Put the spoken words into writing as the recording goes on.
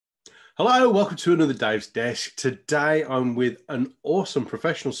Hello, welcome to another Dave's Desk. Today I'm with an awesome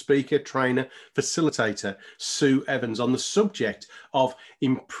professional speaker, trainer, facilitator, Sue Evans, on the subject of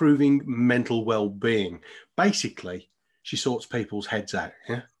improving mental well-being. Basically, she sorts people's heads out.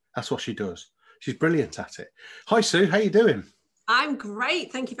 Yeah, that's what she does. She's brilliant at it. Hi, Sue. How you doing? I'm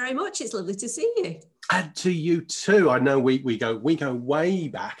great. Thank you very much. It's lovely to see you. And to you too. I know we go way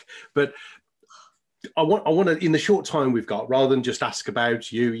back, but I want to, in the short time we've got, rather than just ask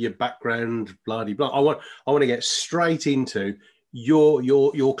about you, your background, blah blah blah. I want to get straight into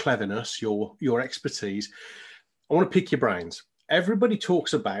your cleverness, your expertise. I want to pick your brains. Everybody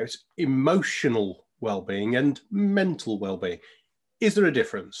talks about emotional well-being and mental well-being. Is there a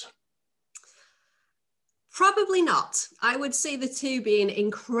difference? Probably not. I would see the two being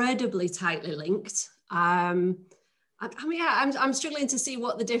incredibly tightly linked. I'm struggling to see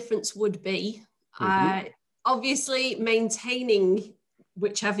what the difference would be. Obviously, maintaining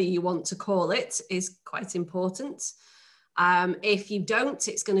whichever you want to call it is quite important. If you don't,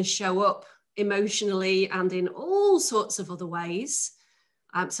 it's going to show up emotionally and in all sorts of other ways.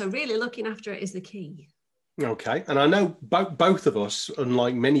 So really looking after it is the key. Okay, and I know both of us,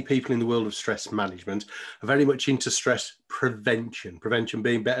 unlike many people in the world of stress management, are very much into stress prevention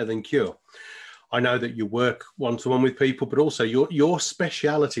being better than cure. I know that you work one-to-one with people, but also your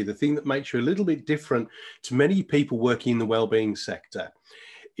speciality, the thing that makes you a little bit different to many people working in the wellbeing sector,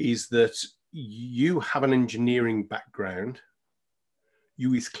 is that you have an engineering background.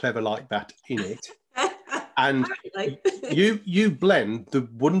 You is clever like that in it. And you blend the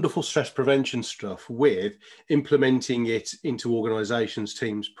wonderful stress prevention stuff with implementing it into organizations,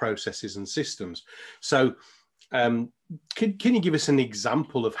 teams, processes, and systems. So can you give us an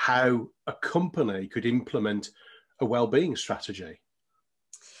example of how a company could implement a well-being strategy?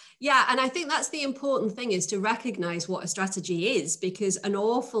 Yeah, and I think that's the important thing, is to recognize what a strategy is, because an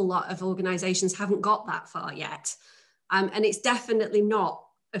awful lot of organizations haven't got that far yet. And it's definitely not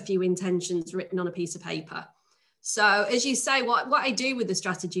a few intentions written on a piece of paper. So as you say, what I do with the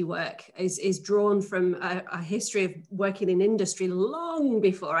strategy work is drawn from a history of working in industry long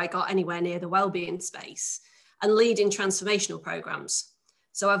before I got anywhere near the wellbeing space, and leading transformational programs.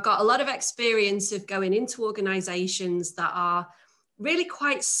 So I've got a lot of experience of going into organizations that are really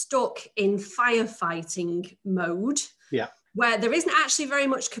quite stuck in firefighting mode. Yeah. Where there isn't actually very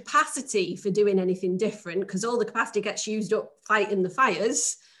much capacity for doing anything different, because all the capacity gets used up fighting the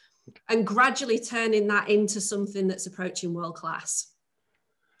fires, and gradually turning that into something that's approaching world class.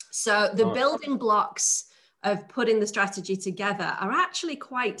 So the building blocks of putting the strategy together are actually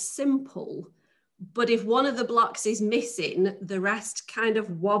quite simple, but if one of the blocks is missing, the rest kind of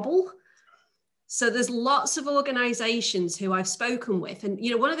wobble. So there's lots of organizations who I've spoken with, and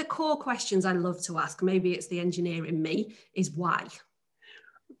one of the core questions I love to ask, maybe it's the engineer in me, is why?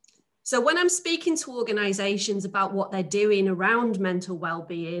 So when I'm speaking to organizations about what they're doing around mental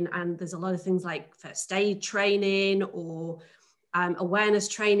well-being, and there's a lot of things like first aid training or awareness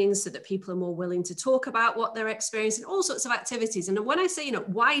training, so that people are more willing to talk about what they're experiencing, all sorts of activities. And when I say,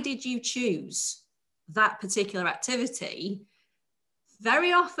 why did you choose that particular activity?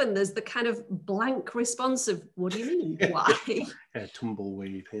 Very often there's the kind of blank response of, what do you mean? Why? Yeah,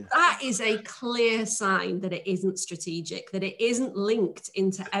 tumbleweed. Yeah. That is a clear sign that it isn't strategic, that it isn't linked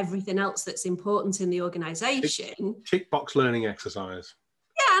into everything else that's important in the organization. Tick box learning exercise.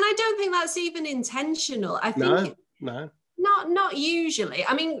 Yeah, and I don't think that's even intentional. I think No. Not usually.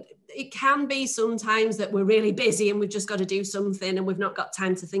 I mean, it can be sometimes that we're really busy and we've just got to do something and we've not got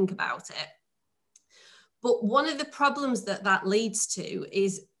time to think about it. But one of the problems that leads to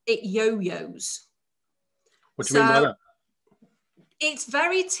is it yo-yos. What do you mean by that? It's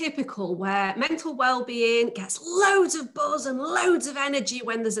very typical where mental well-being gets loads of buzz and loads of energy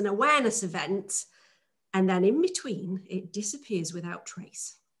when there's an awareness event, and then in between it disappears without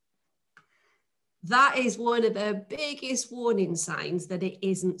trace. That is one of the biggest warning signs that it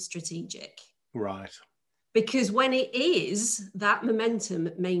isn't strategic. Right. Because when it is, that momentum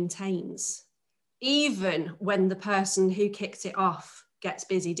maintains, even when the person who kicked it off gets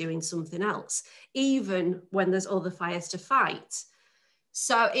busy doing something else, even when there's other fires to fight.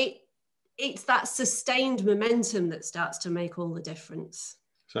 So it's that sustained momentum that starts to make all the difference.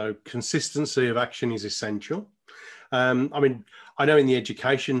 So consistency of action is essential. I mean, I know in the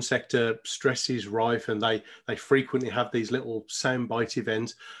education sector, stress is rife, and they frequently have these little soundbite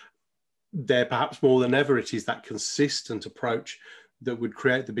events. There, perhaps more than ever, it is that consistent approach that would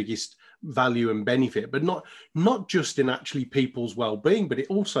create the biggest value and benefit, but not just in actually people's well-being, but it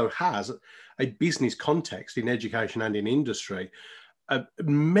also has a business context in education and in industry, a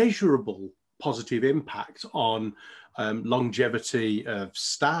measurable positive impact on longevity of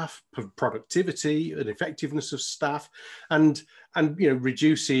staff, productivity and effectiveness of staff, and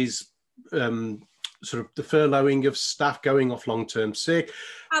reduces sort of the furloughing of staff, going off long-term sick.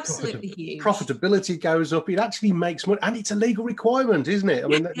 Absolutely huge. Profitability goes up. It actually makes money, and it's a legal requirement, isn't it? I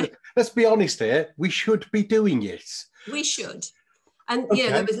mean, let's be honest here. We should be doing it. We should. And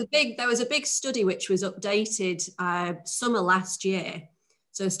okay. There was a big study which was updated summer last year.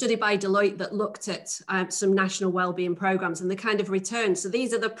 So a study by Deloitte that looked at some national wellbeing programs and the kind of returns. So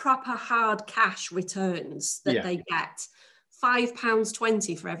these are the proper hard cash returns that they get.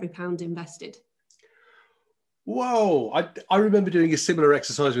 £5.20 for every pound invested. Whoa, I remember doing a similar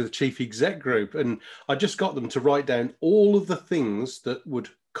exercise with the chief exec group, and I just got them to write down all of the things that would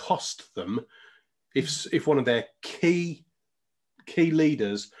cost them if one of their key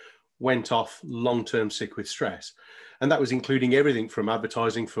leaders went off long-term sick with stress. And that was including everything from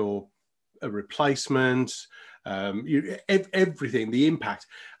advertising for a replacement, everything, the impact.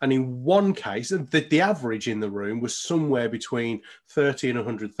 And in one case, the average in the room was somewhere between 30 and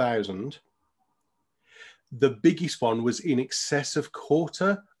 100,000. The biggest one was in excess of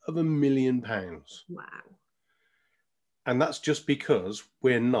 £250,000. Wow. And that's just because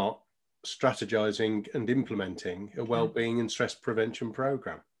we're not strategizing and implementing a wellbeing and stress prevention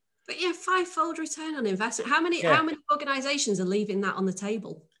program. But yeah, 5-fold return on investment. How many organizations are leaving that on the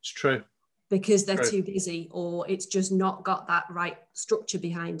table? It's true. Because they're too busy, or it's just not got that right structure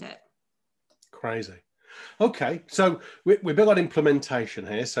behind it. Crazy. Okay, so we've got implementation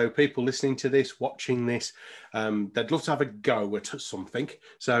here. So people listening to this, watching this, they'd love to have a go at something.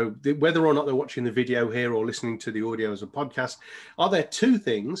 So whether or not they're watching the video here or listening to the audio as a podcast, are there two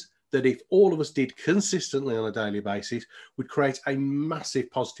things that if all of us did consistently on a daily basis would create a massive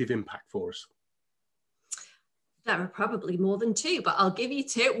positive impact for us? There are probably more than two, but I'll give you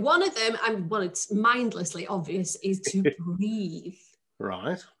two. One of them, it's mindlessly obvious, is to breathe.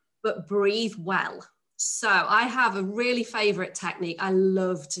 Right. But breathe well. So I have a really favorite technique. I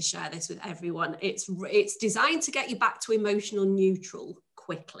love to share this with everyone. It's designed to get you back to emotional neutral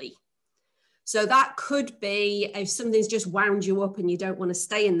quickly. So that could be if something's just wound you up and you don't want to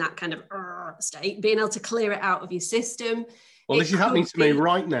stay in that kind of state, being able to clear it out of your system. Well, this is happening to me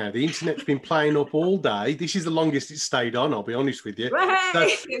right now. The internet's been playing up all day. This is the longest it's stayed on, I'll be honest with you. Right.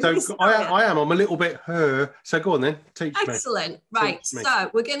 So I'm a little bit so go on then, teach me. Excellent. Right. So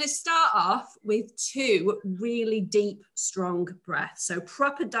we're going to start off with two really deep, strong breaths. So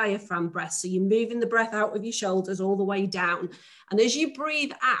proper diaphragm breath. So you're moving the breath out of your shoulders all the way down. And as you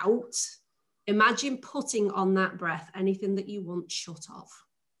breathe out, imagine putting on that breath anything that you want shut off.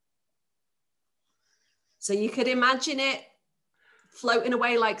 So you could imagine it floating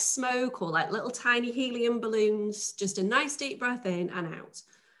away like smoke or like little tiny helium balloons. Just a nice deep breath in and out.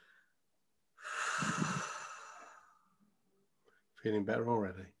 Feeling better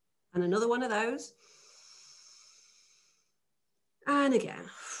already. And another one of those. And again.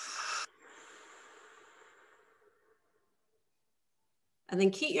 And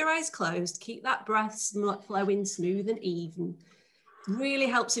then keep your eyes closed. Keep that breath flowing smooth and even. Really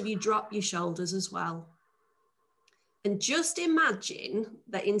helps if you drop your shoulders as well. And just imagine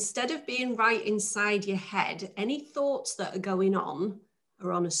that instead of being right inside your head, any thoughts that are going on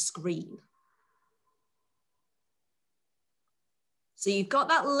are on a screen. So you've got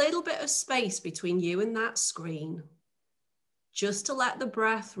that little bit of space between you and that screen, just to let the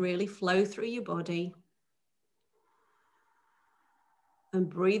breath really flow through your body and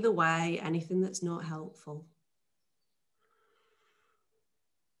breathe away anything that's not helpful.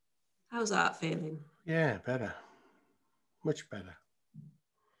 How's that feeling? Yeah, better. Much better.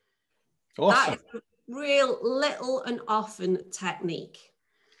 Awesome. That is a real little and often technique.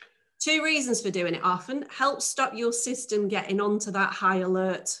 Two reasons for doing it often: helps stop your system getting onto that high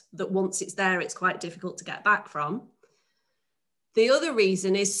alert that once it's there, it's quite difficult to get back from. The other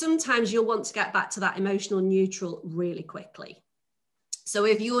reason is sometimes you'll want to get back to that emotional neutral really quickly. So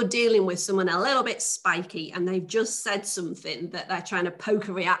if you're dealing with someone a little bit spiky and they've just said something that they're trying to poke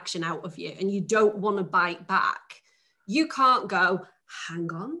a reaction out of you and you don't want to bite back, you can't go,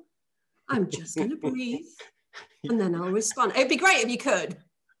 hang on, I'm just going to breathe and then I'll respond. It'd be great if you could.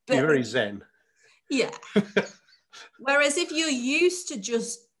 But you're very zen. Yeah. Whereas if you're used to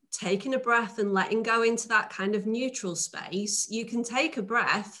just taking a breath and letting go into that kind of neutral space, you can take a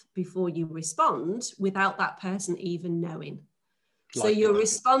breath before you respond without that person even knowing. So you're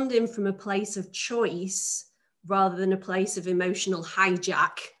responding from a place of choice rather than a place of emotional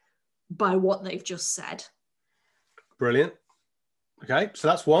hijack by what they've just said. Brilliant. Okay, so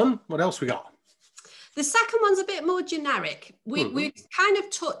that's one. What else we got? The second one's a bit more generic. We've kind of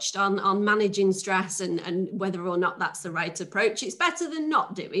touched on managing stress and whether or not that's the right approach. It's better than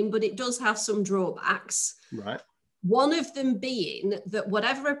not doing, but it does have some drawbacks. Right. One of them being that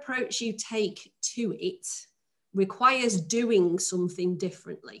whatever approach you take to it requires doing something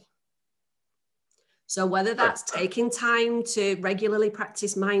differently. So whether that's taking time to regularly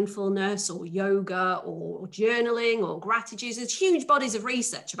practice mindfulness or yoga or journaling or gratitude, there's huge bodies of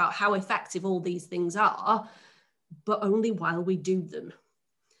research about how effective all these things are, but only while we do them.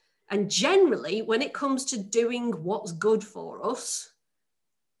 And generally, when it comes to doing what's good for us,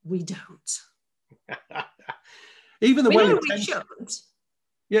 we don't. Even the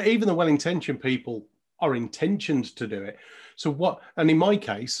even the well-intentioned people are intentioned to do it. So what? And in my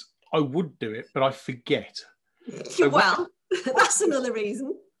case, I would do it, but I forget. So well, that's another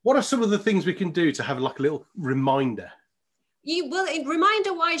reason. What are some of the things we can do to have like a little reminder?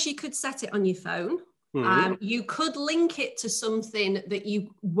 Reminder-wise, you could set it on your phone. You could link it to something that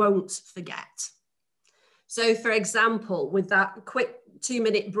you won't forget. So, for example, with that quick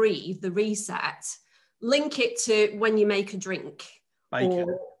 2-minute breathe, the reset, link it to when you make a drink. Bacon.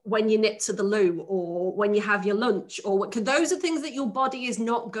 Or when you nip to the loo, or when you have your lunch, or what, 'cause those are things that your body is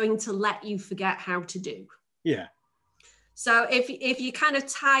not going to let you forget how to do. Yeah. So if you kind of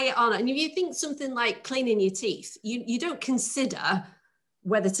tie it on, and if you think something like cleaning your teeth, you don't consider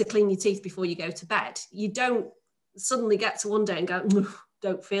whether to clean your teeth before you go to bed. You don't suddenly get to one day and go,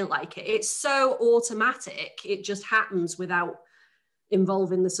 don't feel like it. It's so automatic. It just happens without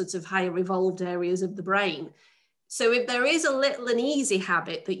involving the sort of higher evolved areas of the brain. So if there is a little and easy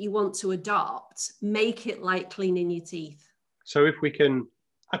habit that you want to adopt, make it like cleaning your teeth. So if we can,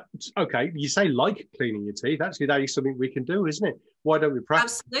 okay, you say like cleaning your teeth. Actually, that is something we can do, isn't it? Why don't we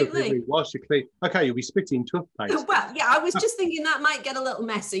practice? Absolutely. Whilst you clean, okay, you'll be spitting toothpaste. Well, yeah, I was just thinking that might get a little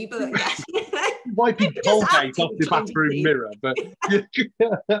messy, but yeah. Wiping Colgate off the bathroom mirror, but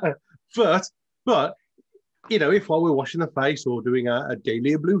but you know, if while we're washing the face or doing a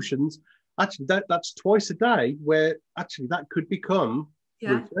daily ablutions, actually that's twice a day, where actually that could become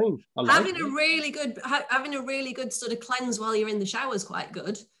routine. Having a really good sort of cleanse while you're in the shower is quite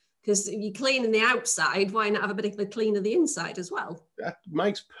good, because if you're cleaning the outside, why not have a bit of a clean of the inside as well? That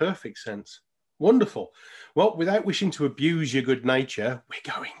makes perfect sense. Wonderful. Well, without wishing to abuse your good nature,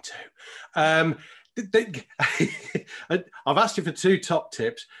 we're going to. I've asked you for 2 top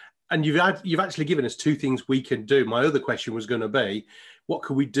tips, and you've actually given us 2 things we can do. My other question was going to be, what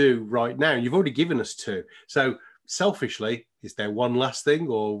can we do right now? You've already given us 2. So selfishly, is there one last thing,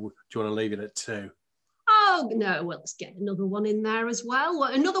 or do you want to leave it at 2? Oh, no, well, let's get another one in there as well.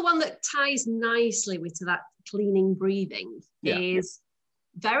 Another one that ties nicely with that cleaning breathing is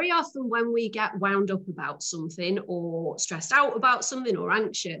very often when we get wound up about something or stressed out about something or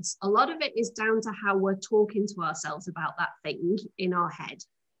anxious, a lot of it is down to how we're talking to ourselves about that thing in our head.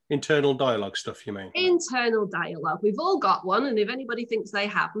 Internal dialogue stuff, you mean? Internal dialogue. We've all got one. And if anybody thinks they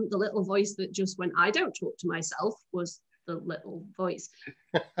haven't, the little voice that just went, I don't talk to myself, was the little voice.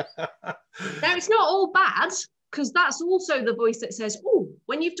 Now, it's not all bad, because that's also the voice that says, oh,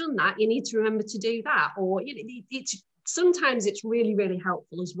 when you've done that, you need to remember to do that. Or sometimes it's really, really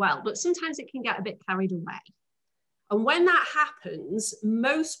helpful as well. But sometimes it can get a bit carried away. And when that happens,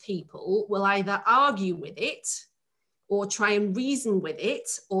 most people will either argue with it, or try and reason with it,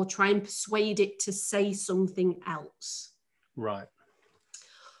 or try and persuade it to say something else. Right.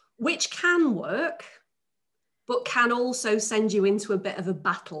 Which can work, but can also send you into a bit of a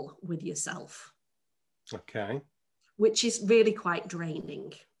battle with yourself. Okay. Which is really quite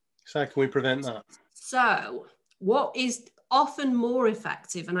draining. So how can we prevent that? So what is often more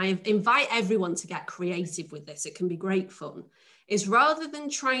effective, and I invite everyone to get creative with this, it can be great fun, is rather than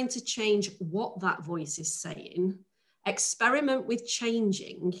trying to change what that voice is saying, experiment with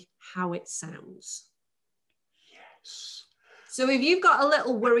changing how it sounds. Yes. So if you've got a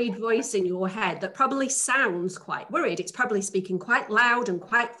little worried voice in your head that probably sounds quite worried, it's probably speaking quite loud and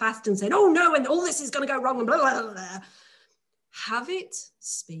quite fast and saying, oh no, and all this is going to go wrong and blah, blah, blah, blah. Have it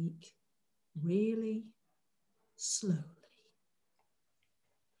speak really slowly.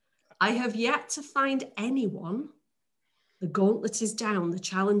 I have yet to find anyone, the gauntlet is down, the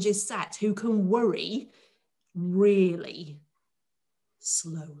challenge is set, who can worry really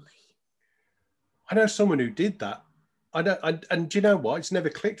slowly. I know someone who did that. And do you know what? It's never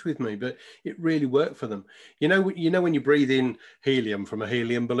clicked with me, but it really worked for them. You know when you breathe in helium from a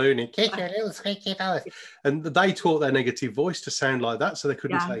helium balloon, it kicks your little squeaky voice, and they taught their negative voice to sound like that, so they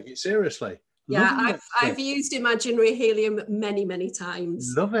couldn't take it seriously. Yeah, I've used imaginary helium many, many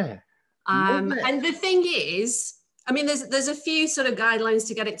times. Love it. And the thing is, I mean, there's a few sort of guidelines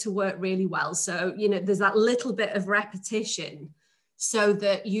to get it to work really well. So, you know, there's that little bit of repetition so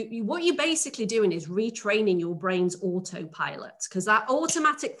that what you're basically doing is retraining your brain's autopilot, because that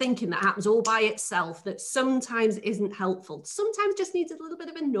automatic thinking that happens all by itself that sometimes isn't helpful, sometimes just needs a little bit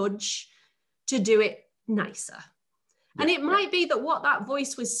of a nudge to do it nicer. And it might be that what that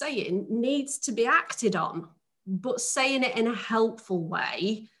voice was saying needs to be acted on, but saying it in a helpful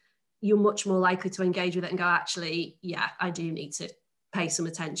way, you're much more likely to engage with it and go, actually, yeah, I do need to pay some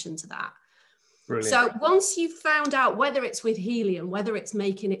attention to that. Brilliant. So once you've found out whether it's with helium, whether it's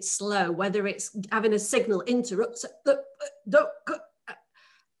making it slow, whether it's having a signal interrupts,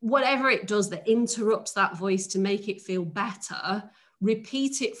 whatever it does that interrupts that voice to make it feel better,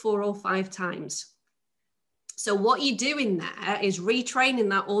 repeat it 4 or 5 times. So what you're doing there is retraining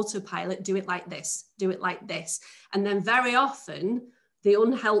that autopilot, do it like this, do it like this. And then very often the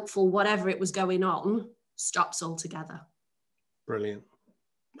unhelpful, whatever it was going on, stops altogether. Brilliant.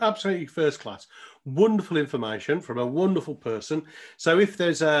 Absolutely first class. Wonderful information from a wonderful person. So if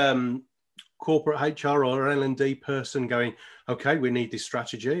there's corporate HR or L&D person going, okay, we need this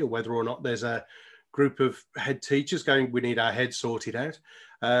strategy, or whether or not there's a group of head teachers going, we need our head sorted out.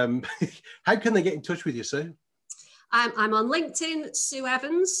 How can they get in touch with you, Sue? I'm on LinkedIn, Sue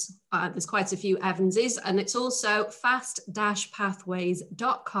Evans. There's quite a few Evanses, and it's also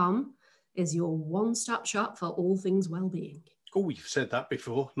fast-pathways.com is your one-stop shop for all things well-being. Oh, you've said that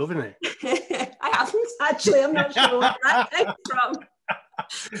before. Loving it. I haven't, actually. I'm not sure where that came from.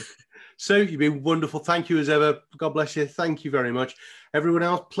 Sue, you've been wonderful. Thank you as ever. God bless you. Thank you very much. Everyone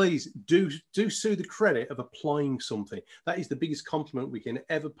else, please do Sue the credit of applying something. That is the biggest compliment we can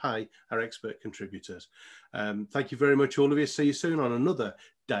ever pay our expert contributors. Thank you very much, all of you. See you soon on another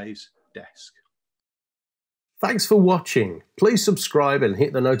Dave's Desk. Thanks for watching. Please subscribe and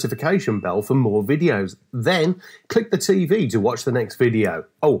hit the notification bell for more videos. Then click the TV to watch the next video.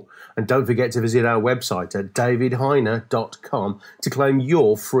 Oh, and don't forget to visit our website at davidhyner.com to claim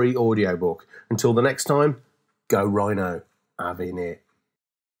your free audiobook. Until the next time, go Rhino. Have in it.